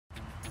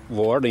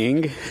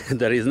warning,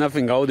 there is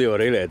nothing audio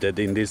related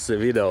in this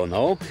video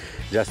now.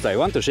 Just I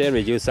want to share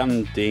with you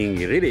something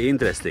really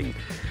interesting.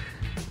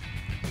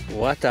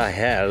 What the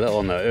hell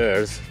on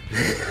earth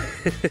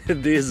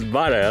this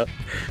barrel,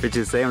 which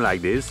is same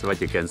like this, what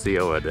you can see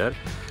over there.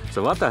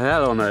 So what the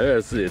hell on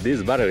earth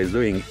this barrel is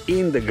doing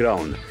in the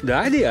ground? The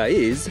idea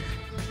is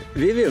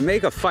we will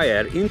make a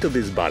fire into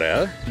this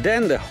barrel,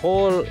 then the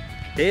whole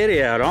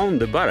area around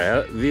the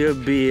barrel will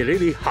be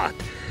really hot.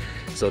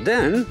 So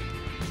then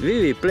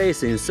we will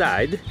place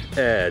inside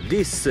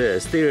this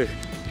steel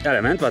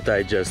element what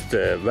I just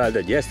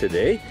welded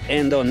yesterday,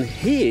 and on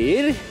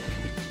here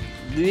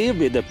will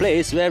be the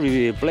place where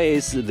we will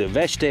place the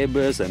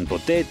vegetables and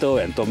potato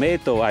and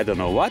tomato, I don't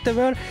know,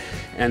 whatever.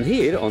 And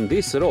here on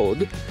this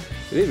road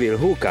we will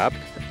hook up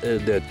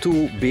the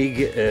two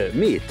big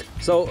meat.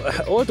 So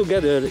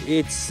altogether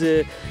it's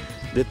the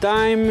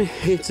time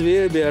it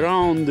will be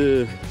around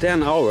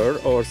 10 hours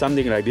or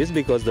something like this,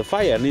 because the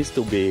fire needs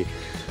to be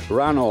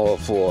run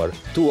off for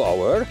 2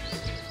 hours,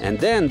 and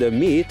then the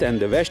meat and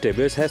the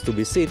vegetables has to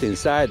be sit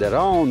inside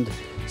around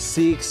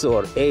 6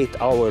 or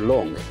 8 hours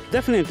long.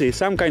 Definitely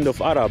some kind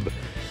of Arab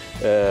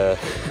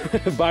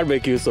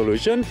barbecue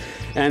solution,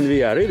 and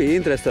we are really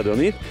interested on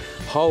it.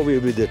 How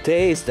will be the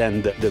taste,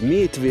 and the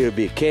meat will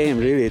become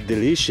really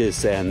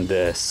delicious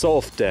and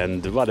soft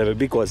and whatever,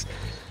 because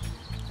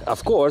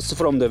of course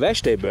from the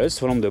vegetables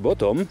from the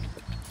bottom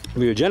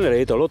will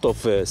generate a lot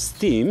of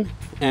steam,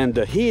 and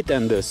the heat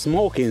and the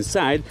smoke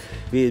inside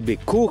will be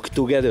cooked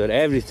together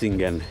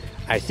everything, and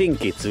I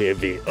think it will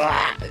be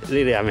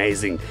really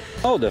amazing.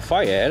 Oh, the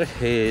fire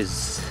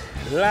is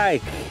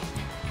like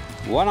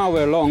 1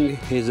 hour long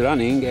is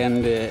running,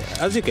 and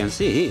as you can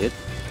see here,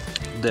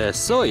 the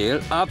soil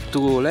up to,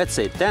 let's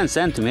say, 10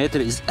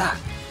 centimeters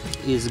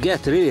is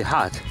get really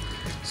hot.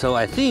 So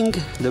I think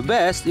the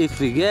best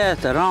if we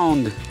get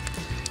around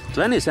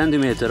 20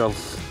 centimeters of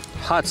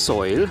hot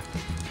soil.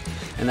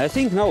 And I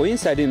think now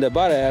inside in the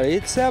barrel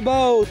it's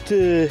about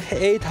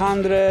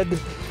 800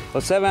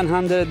 or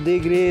 700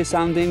 degrees,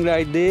 something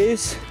like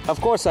this. Of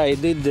course I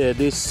did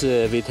this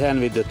with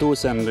hand with the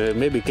tools, and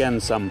maybe can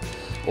some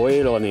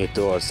oil on it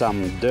or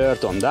some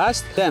dirt on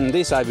dust. Then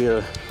this I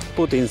will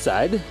put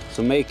inside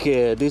to make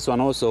this one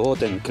also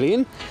hot and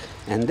clean.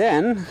 And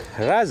then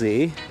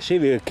Razi, she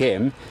will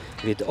come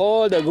with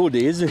all the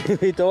goodies,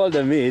 with all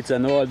the meats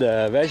and all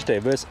the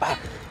vegetables.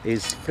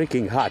 It's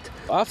freaking hot.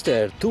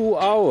 After 2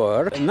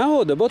 hours,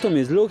 now the bottom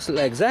looks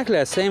exactly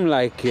the same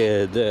like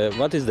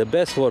what is the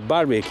best for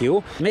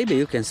barbecue. Maybe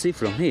you can see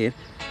from here,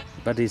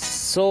 but it's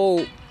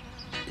so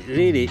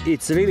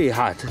it's really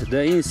hot.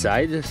 The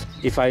inside,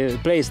 if I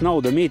place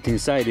now the meat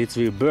inside, it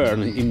will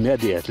burn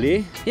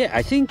immediately. Yeah,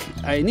 I think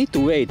I need to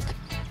wait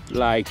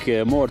like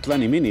more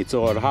 20 minutes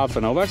or half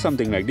an hour,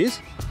 something like this.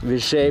 We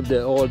shaped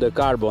all the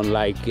carbon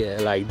like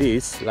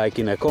this, like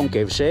in a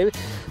concave shape.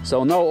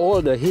 So now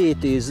all the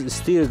heat is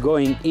still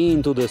going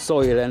into the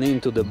soil and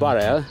into the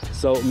barrel.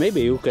 So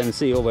maybe you can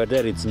see over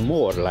there it's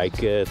more like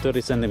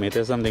 30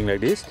 centimeters, something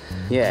like this.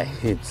 Yeah,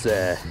 it's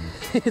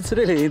it's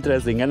really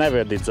interesting. I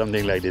never did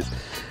something like this.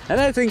 And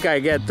I think I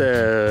get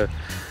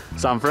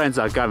some friends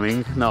are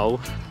coming now.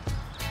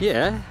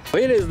 Yeah,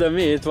 here is the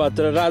meat what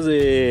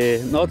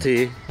Razi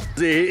Noti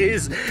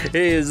is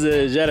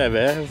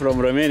Jerebe from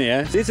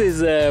Romania. This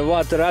is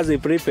what Razi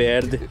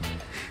prepared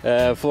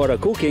for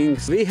cooking.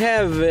 We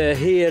have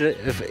here,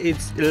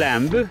 it's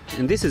lamb,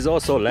 and this is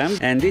also lamb,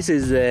 and this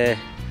is a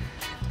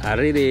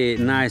really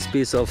nice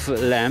piece of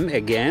lamb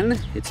again.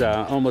 It's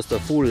almost a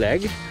full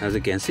leg, as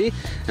you can see.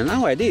 And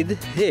now I did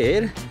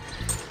here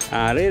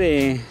a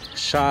really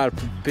sharp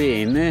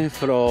pin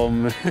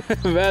from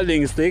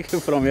welding stick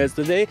from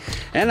yesterday,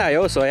 and I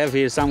also have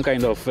here some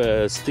kind of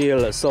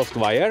steel soft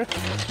wire.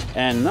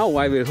 And now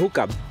I will hook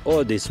up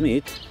all this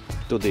meat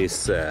to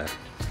this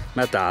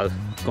metal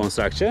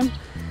construction,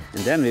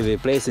 and then we will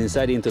place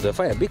inside into the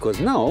fire, because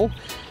now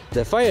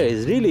the fire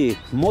is really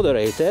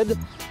moderated.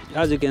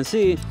 As you can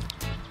see,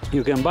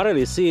 you can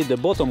barely see the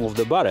bottom of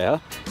the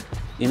barrel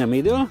in the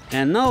middle,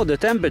 and now the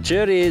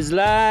temperature is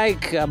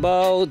like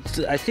about,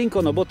 I think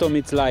on the bottom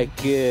it's like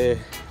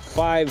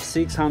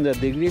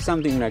 500-600 degrees,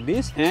 something like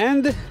this.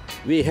 And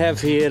we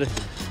have here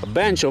a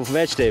bunch of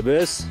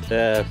vegetables,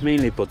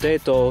 mainly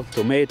potato,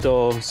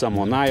 tomato, some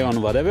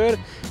onion, whatever,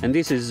 and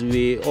this is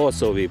we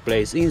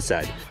place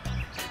inside.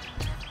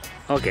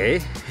 Okay,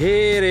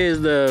 here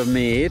is the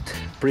meat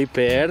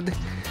prepared,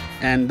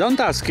 and don't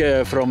ask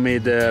from me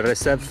the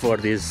recipe for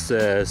this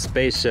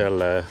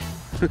special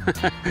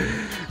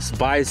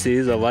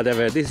spices or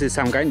whatever. This is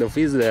some kind of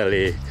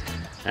Israeli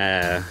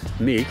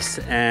mix,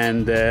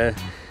 and this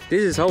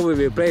is how we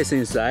will place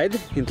inside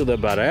into the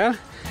barrel.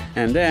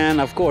 And then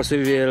of course we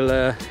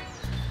will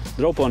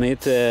drop on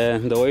it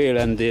the oil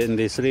and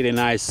this really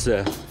nice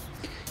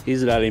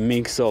Israeli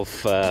mix of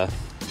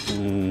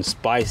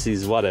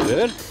spices,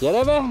 whatever.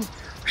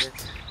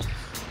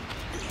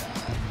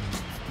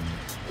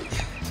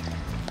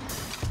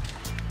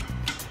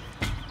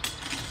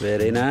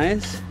 Very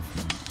nice.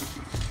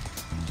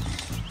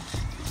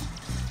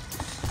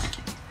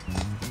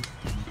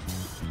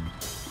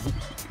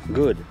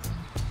 Good.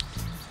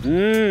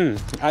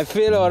 I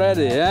feel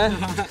already, yeah?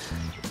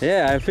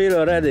 Yeah, I feel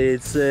already.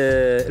 It's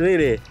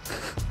really,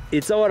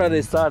 it's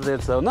already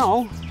started. So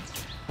now,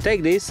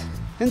 take this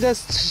and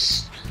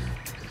just,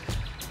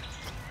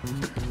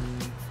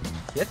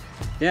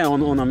 yeah,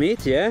 on a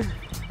meat, yeah,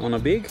 on a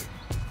big,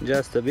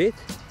 just a bit.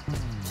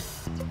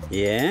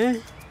 Yeah,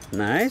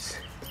 nice.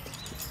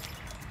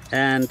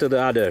 And to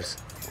the others.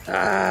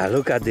 Ah,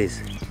 look at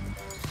this.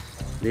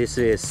 This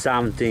is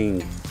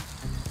something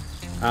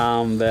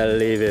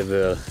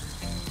unbelievable.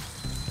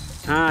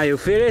 Ah, you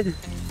feel it?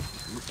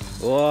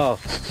 Wow.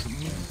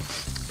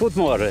 Put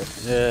more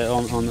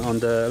on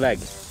the leg.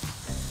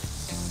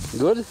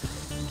 Good?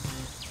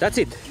 That's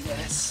it?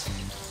 Yes.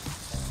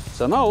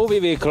 So now we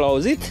will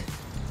close it.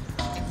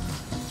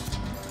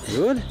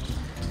 Good.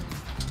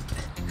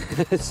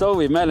 So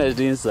we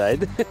managed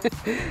inside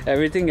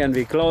everything, and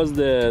we closed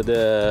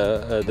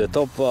the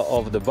top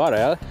of the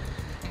barrel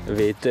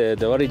with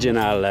the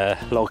original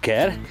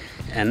locker.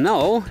 And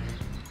now,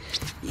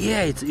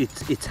 yeah,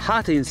 it's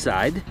hot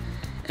inside.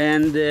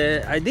 And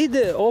I did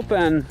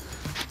open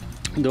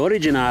the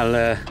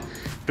original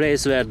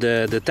place where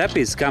the tap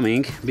is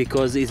coming,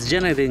 because it's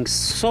generating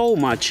so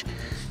much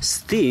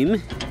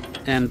steam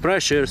and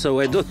pressure, so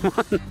I don't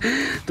want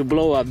to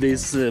blow up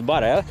this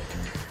barrel.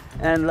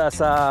 And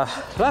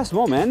last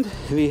moment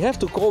we have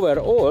to cover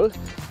all,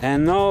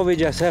 and now we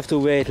just have to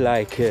wait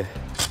like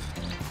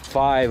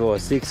 5 or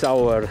 6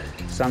 hours,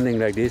 something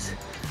like this.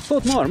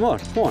 Put more.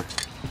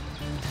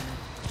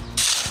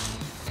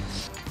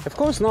 Of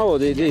course now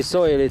the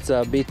soil is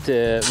a bit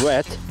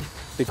wet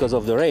because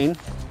of the rain,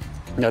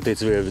 that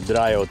it will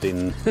dry out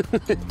in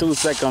 2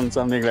 seconds,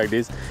 something like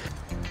this.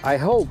 I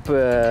hope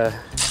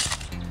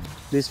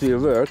this will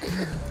work.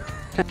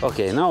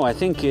 Okay, now I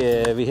think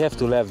we have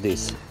to leave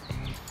this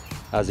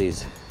as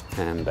is,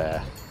 and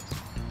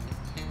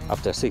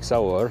after 6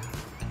 hours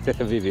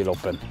we will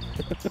open.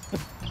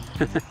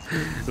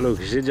 Look,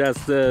 she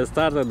just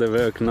started the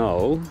work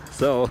now,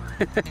 so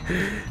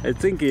I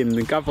think in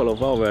a couple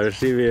of hours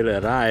she will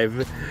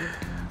arrive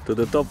to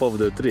the top of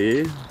the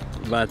tree.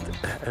 But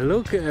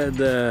look at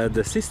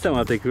the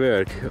systematic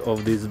work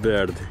of this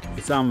bird.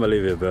 It's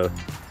unbelievable.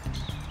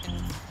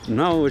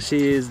 Now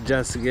she is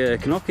just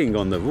knocking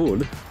on the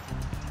wood,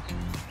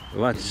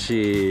 what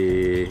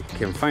she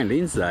can find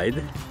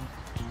inside.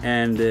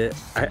 And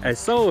I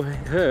saw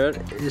her,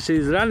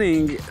 she's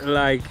running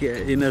like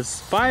in a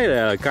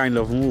spiral kind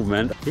of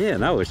movement. Yeah,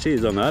 now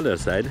she's on the other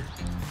side.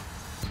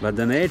 But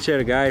the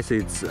nature, guys,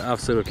 it's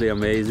absolutely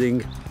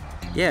amazing.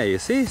 Yeah, you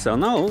see, so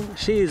now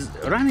she's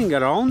running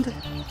around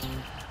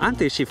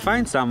until she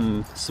finds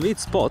some sweet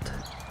spot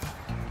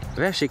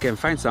where she can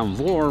find some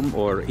worm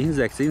or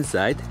insects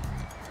inside.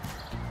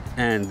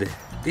 And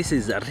this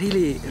is a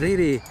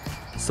really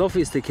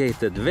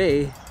sophisticated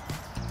way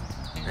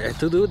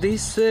to do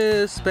this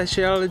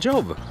special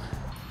job.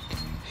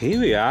 Here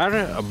we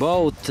are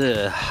about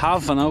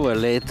half an hour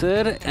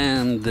later,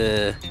 and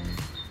the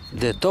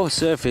top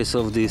surface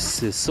of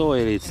this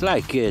soil, it's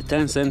like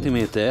 10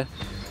 centimeter,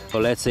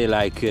 or let's say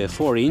like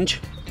 4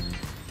 inch.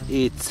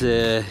 It's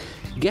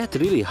get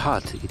really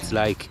hot. It's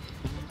like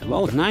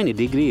about 90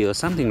 degrees or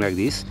something like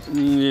this.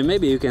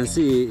 Maybe you can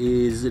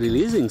see is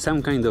releasing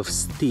some kind of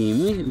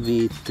steam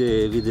with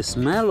the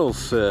smell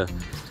of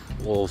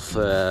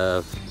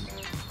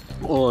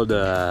all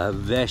the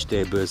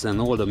vegetables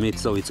and all the meat.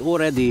 So it's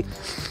already,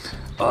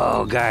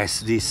 oh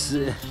guys, this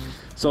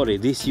sorry,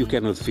 this you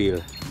cannot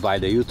feel by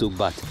the YouTube,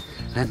 but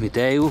let me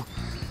tell you,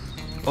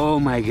 oh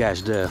my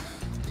gosh,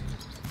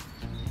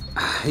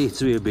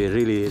 it will be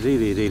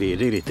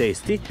really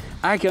tasty.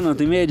 I cannot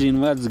imagine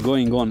what's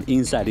going on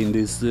inside in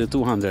this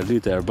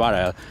 200-liter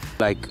barrel,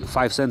 like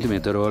 5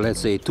 centimeter or let's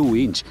say 2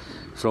 inch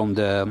from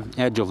the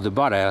edge of the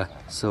barrel.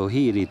 So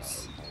here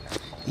it's,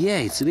 yeah,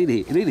 it's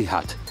really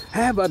hot.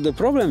 But the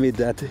problem with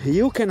that,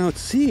 you cannot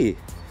see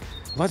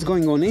what's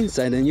going on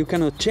inside, and you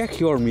cannot check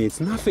your meats,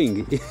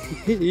 nothing.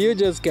 You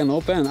just can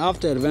open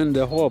after when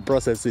the whole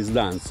process is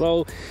done.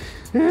 So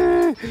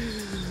really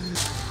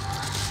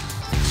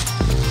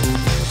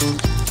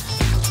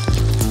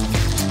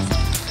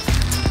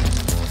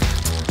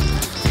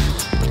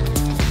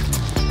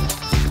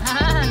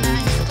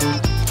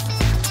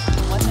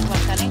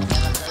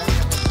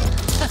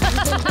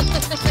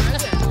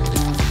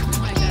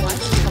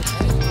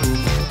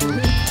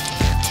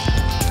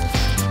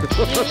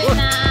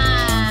nice.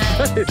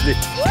 what is this?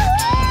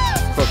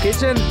 For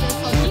kitchen?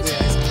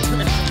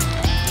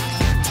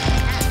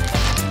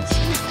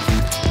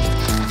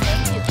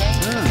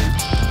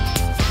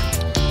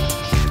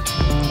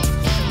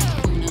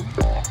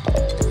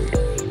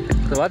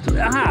 So what?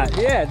 Ah,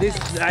 yeah, this,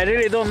 I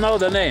really don't know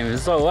the name.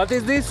 So what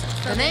is this?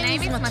 The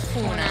name is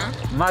Matfuna.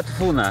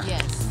 Matfuna.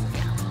 Yes.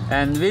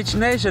 And which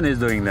nation is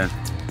doing that?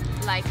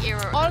 Like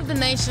all the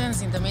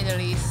nations in the Middle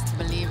East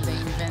believe they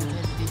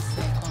invented this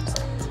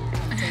concept.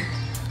 I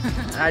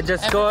think. I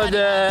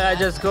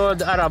just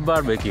called Arab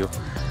barbecue.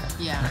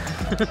 Yeah. Yeah.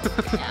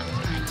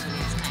 Actually,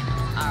 it's kind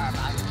of Arab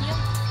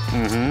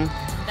barbecue.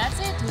 That's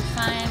it. We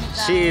find.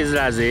 She is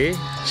Razi.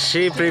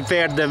 She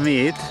prepared the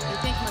meat. You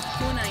think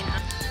Matfuna in.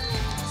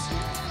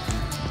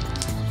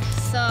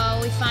 So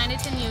we find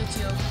it in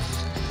YouTube.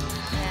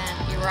 And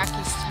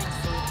Iraqi street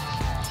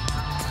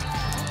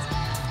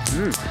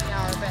food.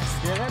 Yeah,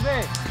 our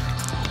best.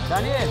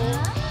 Daniel.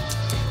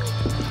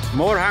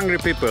 More hungry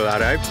people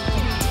arrived.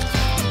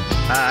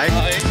 Hi.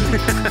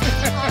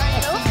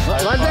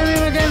 What's the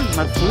name again?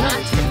 Matfuna?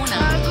 Matfuna.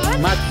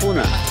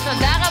 Matfuna.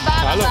 תודה רבה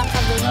רבה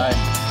חברים.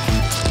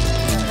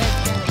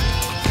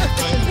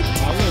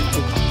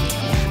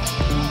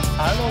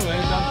 Hallo,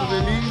 welcome to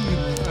Berlin.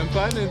 I'm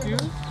fine, and you?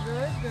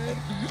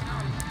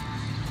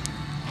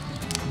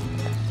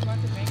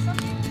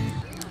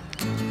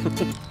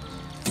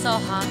 So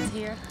hot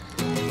here.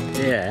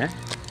 Yeah.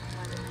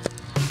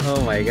 Oh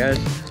my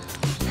gosh.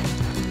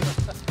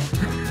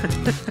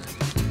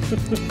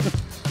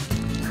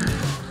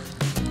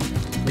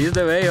 This is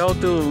the way how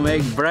to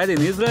make bread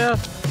in Israel?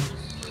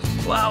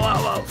 Wow, wow,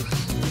 wow.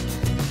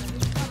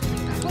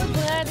 Good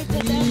bread, it's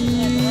a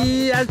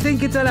bread. I think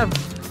it's enough.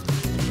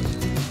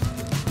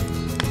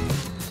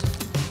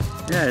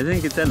 Yeah, I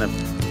think it's enough.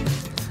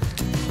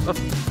 Oh.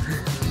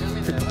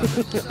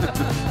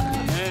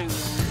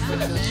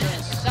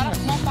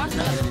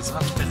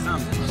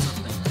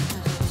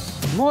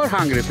 More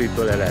hungry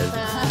people arrive.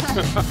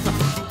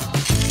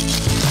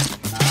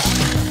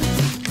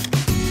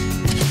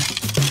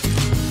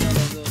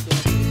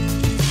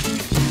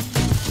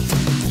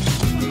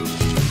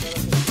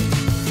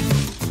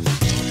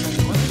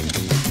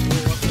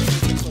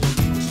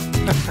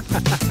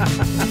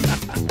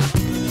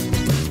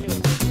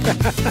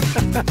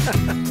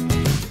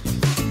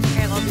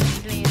 Okay, Robbie,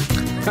 please.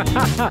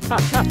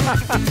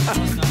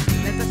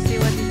 Let us see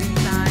what is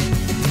inside.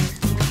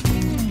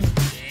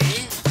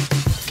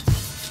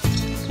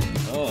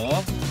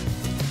 Oh.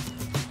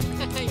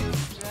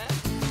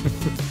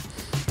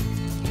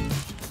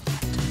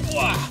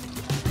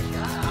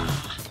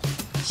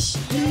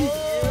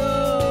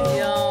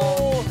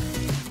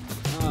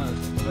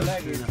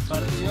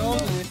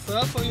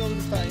 You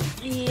stressed?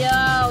 Yo,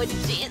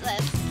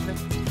 Jesus.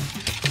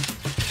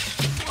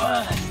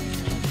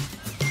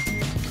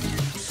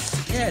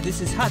 Yeah, this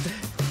is hot.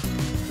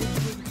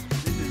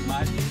 This is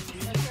magic.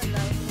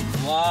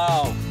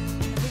 Wow.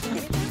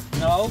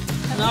 No,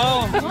 no,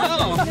 no,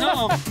 no.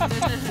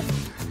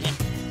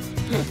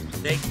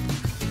 Take.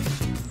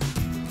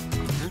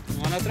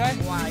 Wanna try?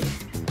 Why?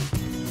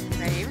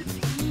 Same.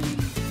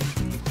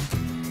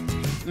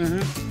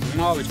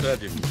 Now it's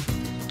ready.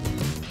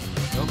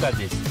 Look at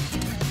this.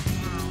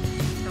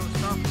 So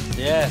soft.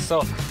 Yeah,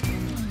 soft.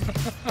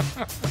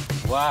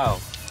 Wow.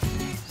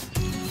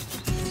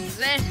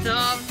 זה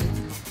טוב.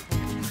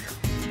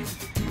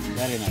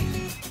 Very nice.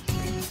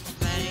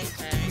 Very,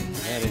 very,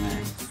 Very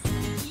nice.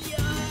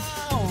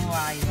 יואו,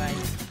 וואי, וואי.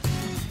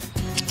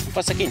 איפה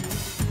הסכין?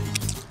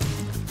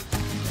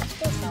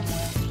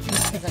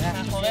 זה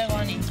מאחורי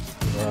רוני.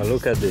 Wow,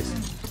 look at this.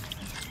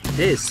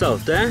 It's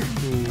soft, eh?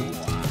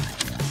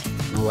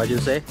 What do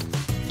you say?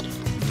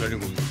 Very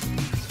good.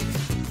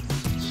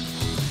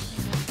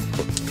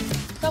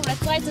 So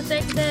let's try to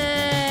take the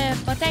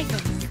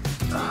potatoes.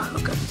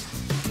 Look at this.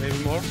 Maybe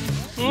more?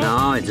 No,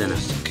 it's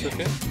enough.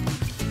 Okay.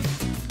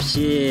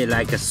 She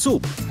like a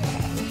soup.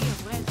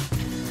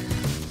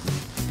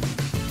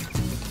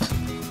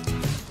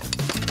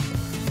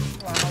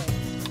 Wow.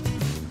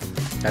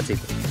 That's it.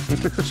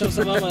 עכשיו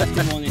סבבה, אז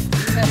כמוני.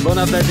 Bon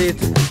appetit.